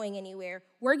not going anywhere.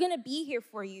 We're going to be here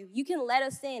for you. You can let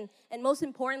us in, and most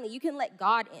importantly, you can let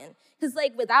God in. Because,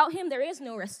 without him, there is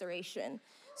no restoration.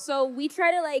 So we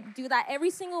try to, do that every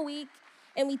single week,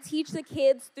 and we teach the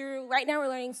kids through, right now we're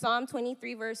learning Psalm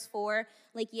 23, verse 4.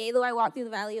 Yea, though I walk through the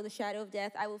valley of the shadow of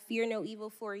death, I will fear no evil,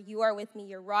 for you are with me.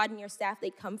 Your rod and your staff, they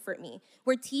comfort me.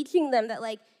 We're teaching them that,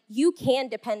 you can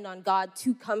depend on God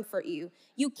to comfort you.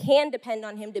 You can depend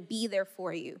on him to be there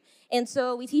for you. And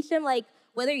so we teach them,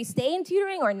 whether you stay in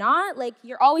tutoring or not,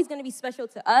 you're always going to be special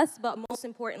to us, but most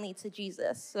importantly to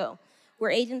Jesus. So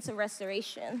we're agents of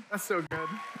restoration. That's so good.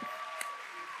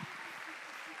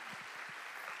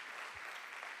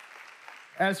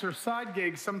 As her side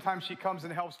gig, sometimes she comes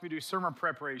and helps me do sermon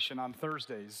preparation on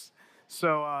Thursdays.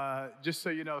 So just so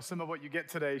you know, some of what you get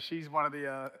today, she's one of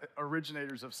the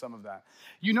originators of some of that.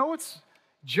 You know it's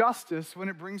justice when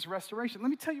it brings restoration. Let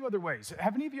me tell you other ways.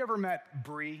 Have any of you ever met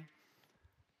Bree?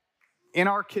 In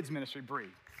our kids ministry, Bree.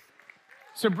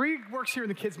 So Bree works here in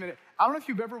the kids ministry. I don't know if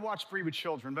you've ever watched Bree with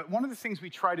children, but one of the things we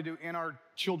try to do in our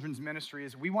children's ministry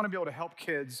is we want to be able to help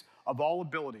kids of all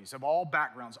abilities, of all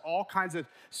backgrounds, all kinds of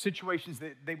situations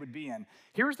that they would be in.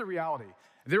 Here's the reality.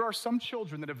 There are some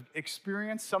children that have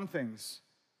experienced some things,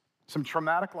 some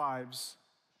traumatic lives,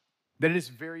 that it is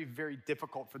very, very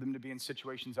difficult for them to be in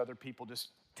situations other people just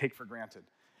take for granted.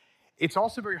 It's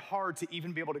also very hard to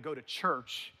even be able to go to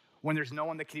church when there's no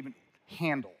one that can even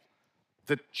handle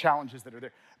the challenges that are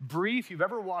there. Bree, if you've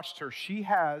ever watched her, she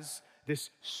has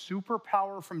this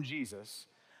superpower from Jesus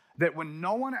that when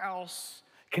no one else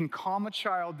can calm a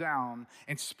child down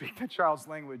and speak the child's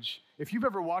language, if you've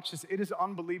ever watched this, it is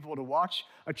unbelievable to watch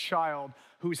a child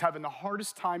who's having the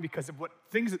hardest time because of what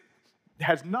things that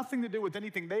has nothing to do with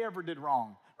anything they ever did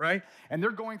wrong, right? And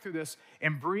they're going through this,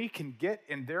 and Bree can get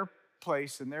in their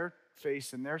place, in their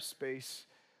face, in their space,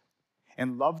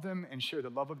 and love them and share the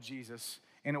love of Jesus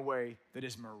in a way that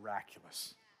is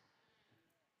miraculous.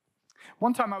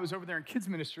 One time I was over there in kids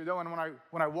ministry though, and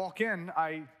when I walk in,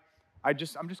 I'm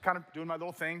just kind of doing my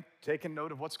little thing, taking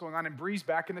note of what's going on, and Bree's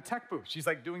back in the tech booth. She's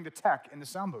doing the tech in the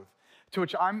sound booth. To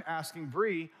which I'm asking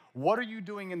Bree, what are you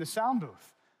doing in the sound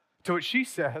booth? To which she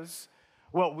says,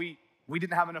 well, we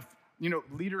didn't have enough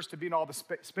leaders to be in all the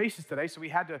spaces today, so we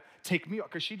had to take me,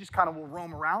 because she just kind of will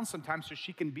roam around sometimes so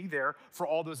she can be there for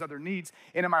all those other needs.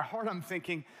 And in my heart, I'm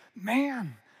thinking,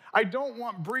 man, I don't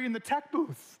want Bree in the tech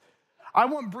booth. I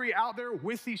want Bree out there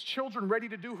with these children ready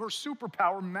to do her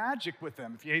superpower magic with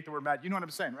them. If you hate the word magic, you know what I'm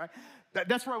saying, right?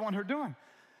 That's what I want her doing.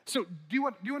 So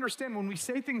do you understand when we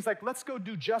say things like, let's go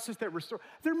do justice that restore,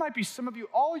 there might be some of you,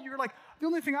 you're like, the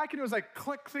only thing I can do is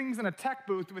click things in a tech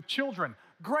booth with children.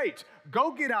 Great.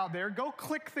 Go get out there. Go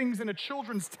click things in a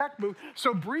children's tech booth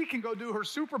so Bree can go do her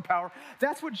superpower.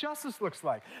 That's what justice looks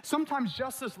like. Sometimes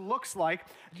justice looks like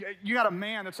you got a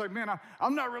man that's like, man,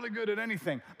 I'm not really good at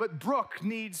anything, but Brooke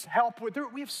needs help with.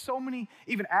 We have so many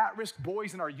even at-risk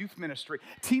boys in our youth ministry,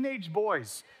 teenage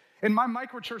boys. In my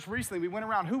microchurch recently, we went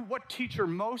around, what teacher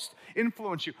most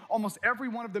influenced you? Almost every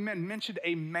one of the men mentioned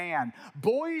a man.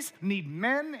 Boys need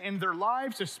men in their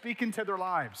lives to speak into their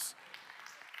lives.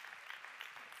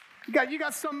 You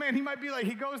got some man, he might be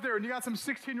he goes there, and you got some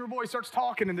 16-year-old boy starts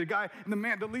talking, and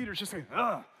the leader's just like,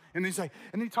 ugh. And he's and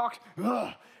he talks,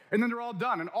 ugh. And then they're all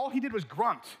done, and all he did was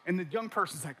grunt. And the young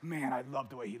person's like, man, I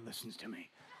love the way he listens to me.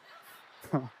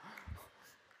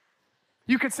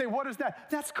 You could say, what is that?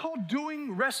 That's called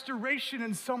doing restoration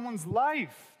in someone's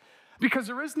life. Because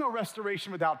there is no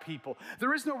restoration without people.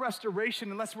 There is no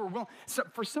restoration unless we're willing. So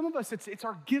for some of us, it's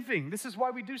our giving. This is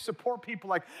why we do support people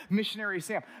like Missionary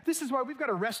Sam. This is why we've got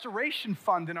a restoration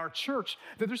fund in our church,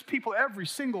 that there's people every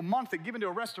single month that give into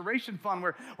a restoration fund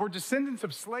where descendants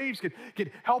of slaves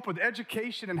get help with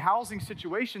education and housing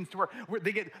situations to where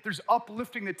there's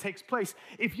uplifting that takes place.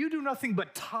 If you do nothing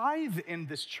but tithe in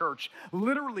this church,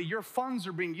 literally your funds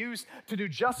are being used to do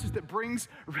justice that brings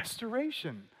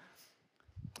restoration.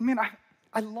 Man,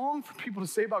 I long for people to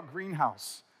say about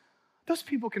Greenhouse, those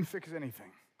people can fix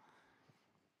anything.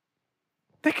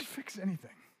 They can fix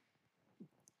anything.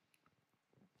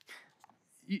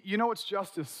 You know it's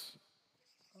justice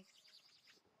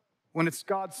when it's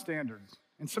God's standard.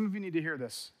 And some of you need to hear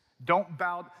this. Don't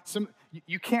bow.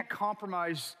 You can't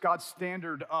compromise God's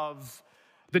standard of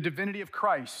the divinity of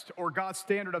Christ, or God's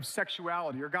standard of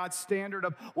sexuality, or God's standard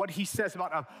of what he says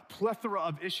about a plethora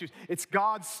of issues. It's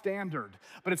God's standard,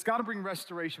 but it's got to bring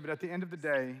restoration. But at the end of the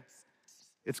day,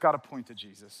 it's got to point to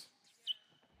Jesus.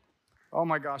 Oh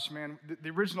my gosh, man. The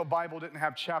original Bible didn't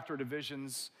have chapter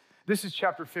divisions. This is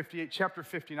chapter 58. Chapter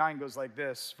 59 goes like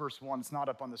this, verse 1. It's not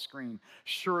up on the screen.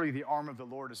 Surely the arm of the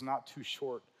Lord is not too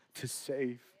short to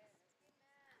save,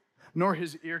 nor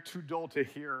his ear too dull to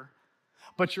hear.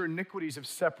 But your iniquities have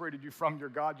separated you from your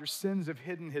God. Your sins have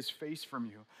hidden his face from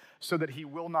you so that he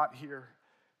will not hear.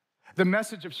 The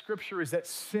message of Scripture is that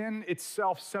sin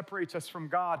itself separates us from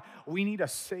God. We need a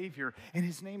Savior, and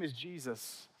his name is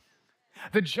Jesus.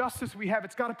 The justice we have,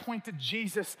 it's got to point to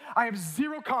Jesus. I have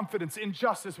zero confidence in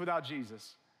justice without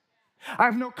Jesus. I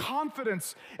have no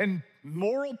confidence in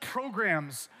moral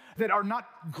programs that are not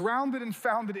grounded and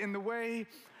founded in the way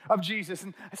of Jesus.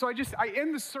 And so I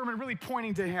end the sermon really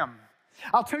pointing to him.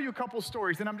 I'll tell you a couple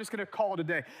stories, and I'm just going to call it a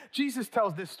day. Jesus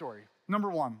tells this story. Number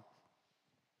one,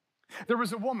 there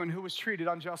was a woman who was treated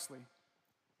unjustly.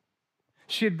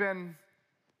 She had been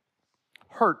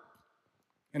hurt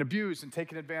and abused and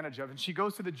taken advantage of, and she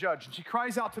goes to the judge, and she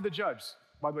cries out to the judge.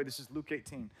 By the way, this is Luke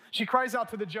 18. She cries out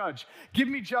to the judge, give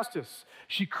me justice.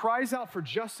 She cries out for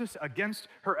justice against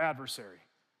her adversary.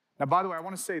 Now, by the way, I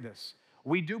want to say this.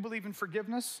 We do believe in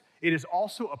forgiveness. It is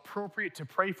also appropriate to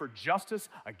pray for justice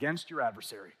against your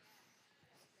adversary.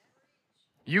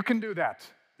 You can do that.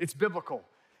 It's biblical.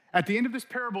 At the end of this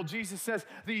parable, Jesus says,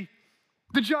 the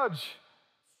judge,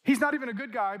 he's not even a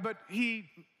good guy, but he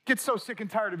gets so sick and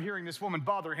tired of hearing this woman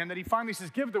bother him that he finally says,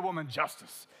 give the woman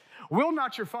justice. Will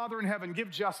not your Father in heaven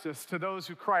give justice to those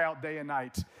who cry out day and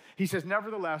night? He says,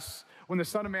 nevertheless, when the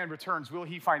Son of Man returns, will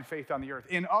he find faith on the earth?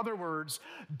 In other words,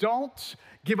 don't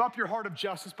give up your heart of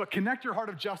justice, but connect your heart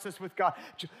of justice with God.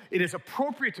 It is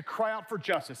appropriate to cry out for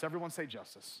justice. Everyone say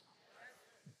justice.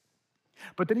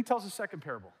 But then he tells a second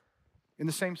parable in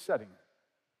the same setting.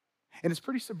 And it's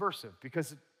pretty subversive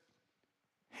because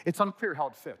it's unclear how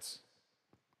it fits.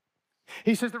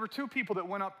 He says there were two people that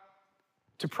went up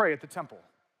to pray at the temple.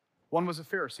 One was a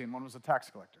Pharisee and one was a tax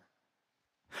collector.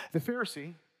 The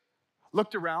Pharisee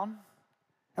looked around,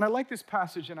 and I like this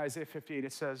passage in Isaiah 58.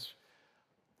 It says,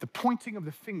 the pointing of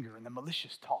the finger and the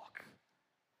malicious talk.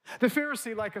 The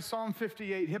Pharisee, like a Psalm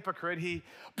 58 hypocrite, he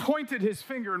pointed his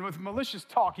finger, and with malicious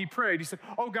talk, he prayed. He said,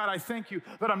 oh God, I thank you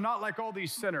that I'm not like all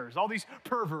these sinners, all these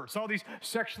perverts, all these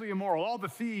sexually immoral, all the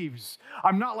thieves.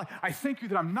 I thank you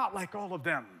that I'm not like all of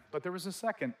them. But there was a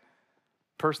second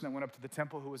person that went up to the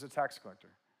temple who was a tax collector.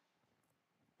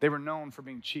 They were known for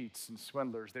being cheats and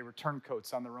swindlers. They were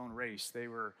turncoats on their own race. They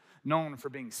were known for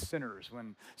being sinners.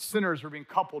 When sinners were being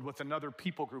coupled with another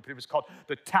people group, it was called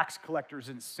the tax collectors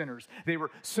and sinners. They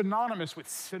were synonymous with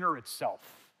sinner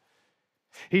itself.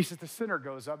 He says the sinner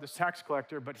goes up, this tax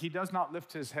collector, but he does not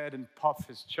lift his head and puff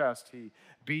his chest. He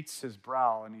beats his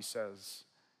brow and he says,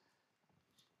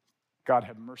 God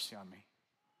have mercy on me,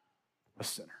 a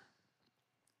sinner.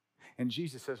 And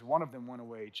Jesus says one of them went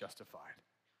away justified,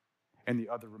 and the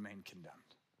other remained condemned.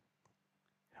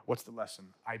 What's the lesson?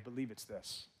 I believe it's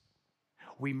this.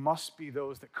 We must be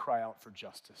those that cry out for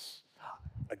justice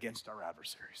against our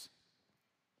adversaries.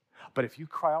 But if you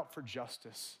cry out for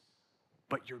justice,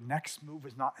 but your next move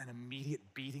is not an immediate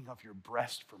beating of your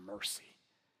breast for mercy,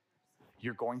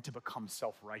 you're going to become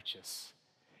self-righteous.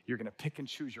 You're going to pick and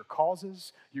choose your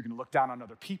causes. You're going to look down on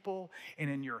other people. And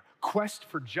in your quest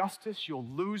for justice, you'll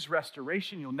lose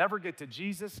restoration. You'll never get to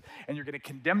Jesus. And you're going to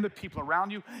condemn the people around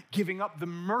you, giving up the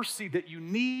mercy that you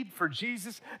need for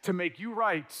Jesus to make you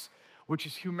right, which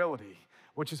is humility.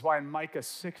 Which is why in Micah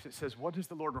 6 it says, what does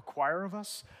the Lord require of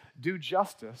us? Do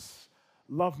justice,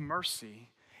 love mercy,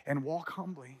 and walk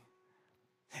humbly.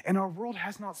 And our world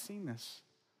has not seen this.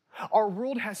 Our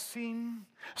world has seen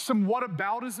some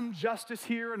whataboutism justice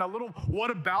here and a little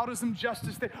whataboutism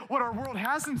justice there. What our world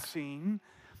hasn't seen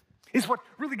is what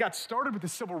really got started with the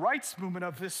civil rights movement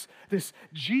of this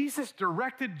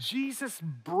Jesus-directed,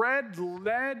 Jesus-bred,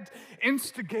 led,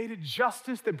 instigated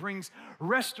justice that brings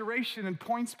restoration and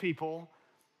points people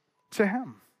to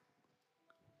him.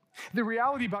 The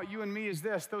reality about you and me is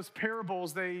this: those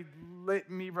parables, they let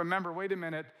me remember, wait a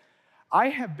minute, I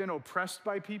have been oppressed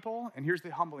by people, and here's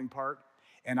the humbling part,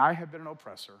 and I have been an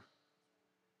oppressor.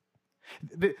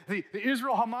 The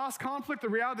Israel-Hamas conflict,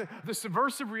 the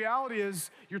subversive reality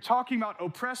is you're talking about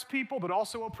oppressed people, but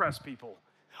also oppressed people.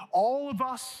 All of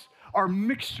us are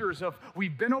mixtures of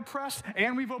we've been oppressed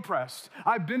and we've oppressed.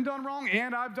 I've been done wrong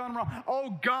and I've done wrong.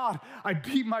 Oh God, I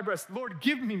beat my breast. Lord,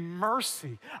 give me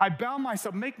mercy. I bow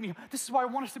myself, make me. This is why I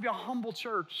want us to be a humble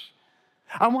church.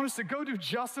 I want us to go do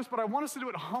justice, but I want us to do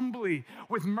it humbly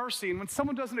with mercy. And when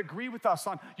someone doesn't agree with us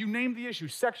on, you name the issue,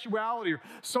 sexuality or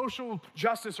social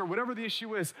justice or whatever the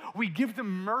issue is, we give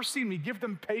them mercy and we give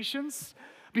them patience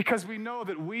because we know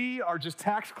that we are just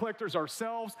tax collectors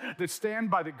ourselves that stand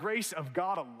by the grace of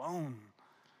God alone.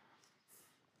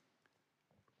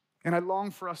 And I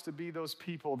long for us to be those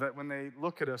people that when they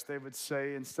look at us, they would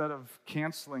say, instead of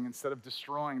canceling, instead of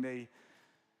destroying,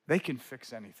 they can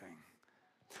fix anything.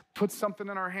 Put something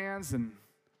in our hands and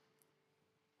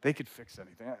they could fix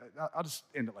anything. I'll just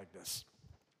end it like this.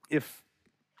 And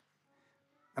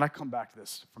I come back to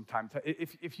this from time to time.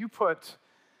 If you put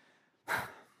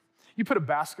a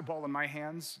basketball in my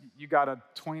hands, you got a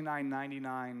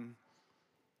 $29.99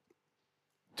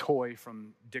 toy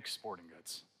from Dick's Sporting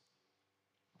Goods.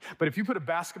 But if you put a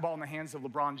basketball in the hands of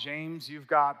LeBron James, you've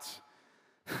got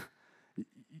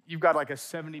like a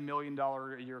 $70 million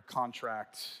a year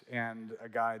contract and a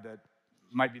guy that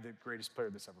might be the greatest player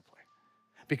that's ever played.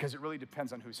 Because it really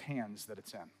depends on whose hands that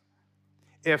it's in.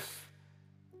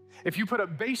 If you put a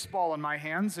baseball in my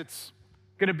hands, it's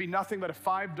going to be nothing but a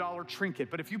 $5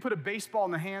 trinket. But if you put a baseball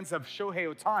in the hands of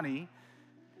Shohei Ohtani,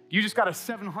 you just got a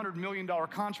 $700 million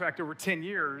contract over 10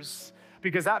 years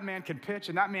because that man can pitch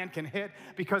and that man can hit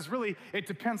because really it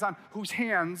depends on whose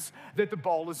hands that the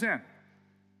ball is in.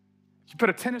 You put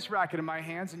a tennis racket in my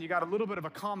hands and you got a little bit of a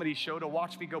comedy show to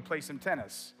watch me go play some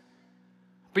tennis.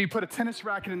 But you put a tennis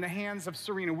racket in the hands of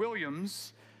Serena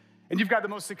Williams and you've got the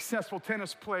most successful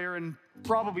tennis player in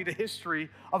probably the history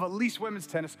of at least women's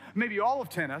tennis, maybe all of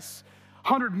tennis,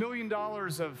 $100 million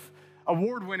of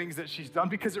award winnings that she's done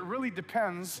because it really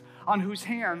depends on whose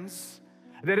hands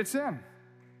that it's in.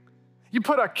 You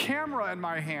put a camera in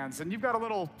my hands and you've got a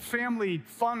little family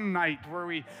fun night where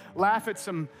we laugh at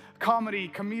some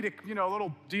comedic,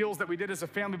 little deals that we did as a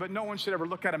family, but no one should ever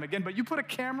look at them again. But you put a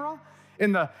camera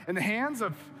in the hands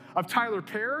of Tyler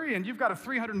Perry and you've got a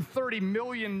 $330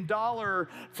 million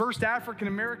first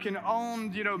African-American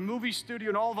owned, movie studio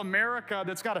in all of America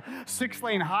that's got a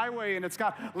 6-lane highway and it's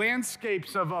got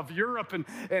landscapes of Europe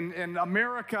and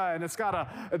America and it's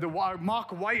got the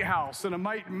mock White House and a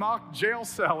mock jail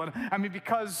cell. And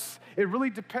because it really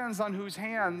depends on whose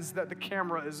hands that the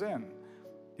camera is in.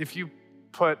 If you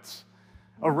put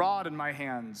a rod in my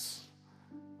hands,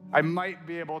 I might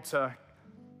be able to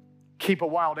keep a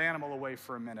wild animal away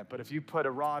for a minute. But if you put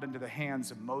a rod into the hands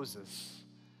of Moses,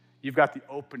 you've got the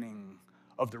opening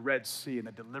of the Red Sea and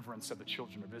the deliverance of the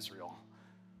children of Israel.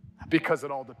 Because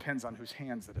it all depends on whose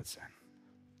hands that it's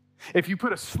in. If you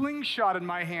put a slingshot in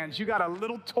my hands, you got a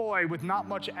little toy with not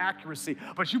much accuracy.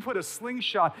 But you put a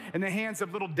slingshot in the hands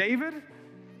of little David,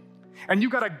 and you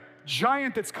got a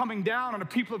giant that's coming down on a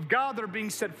people of God that are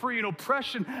being set free and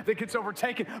oppression that gets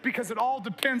overtaken. Because it all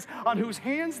depends on whose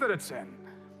hands that it's in.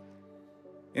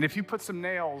 And if you put some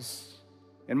nails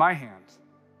in my hand,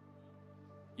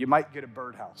 you might get a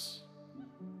birdhouse.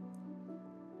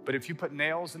 But if you put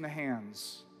nails in the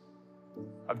hands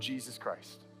of Jesus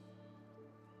Christ,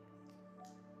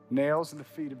 nails in the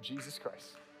feet of Jesus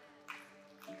Christ,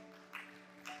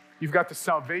 you've got the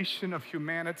salvation of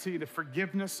humanity, the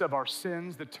forgiveness of our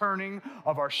sins, the turning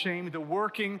of our shame, the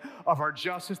working of our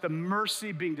justice, the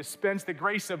mercy being dispensed, the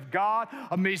grace of God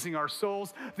amazing our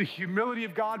souls, the humility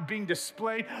of God being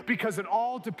displayed, because it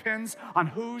all depends on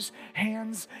whose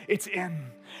hands it's in.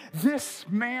 This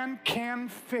man can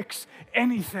fix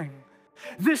anything.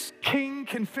 This king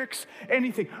can fix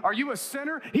anything. Are you a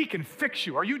sinner? He can fix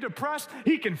you. Are you depressed?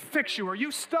 He can fix you. Are you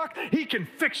stuck? He can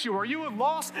fix you. Are you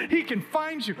lost? He can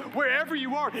find you. Wherever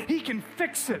you are, he can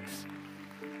fix it.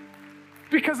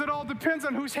 Because it all depends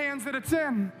on whose hands that it's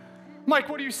in. Mike,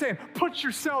 what are you saying? Put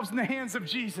yourselves in the hands of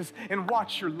Jesus and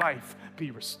watch your life be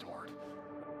restored.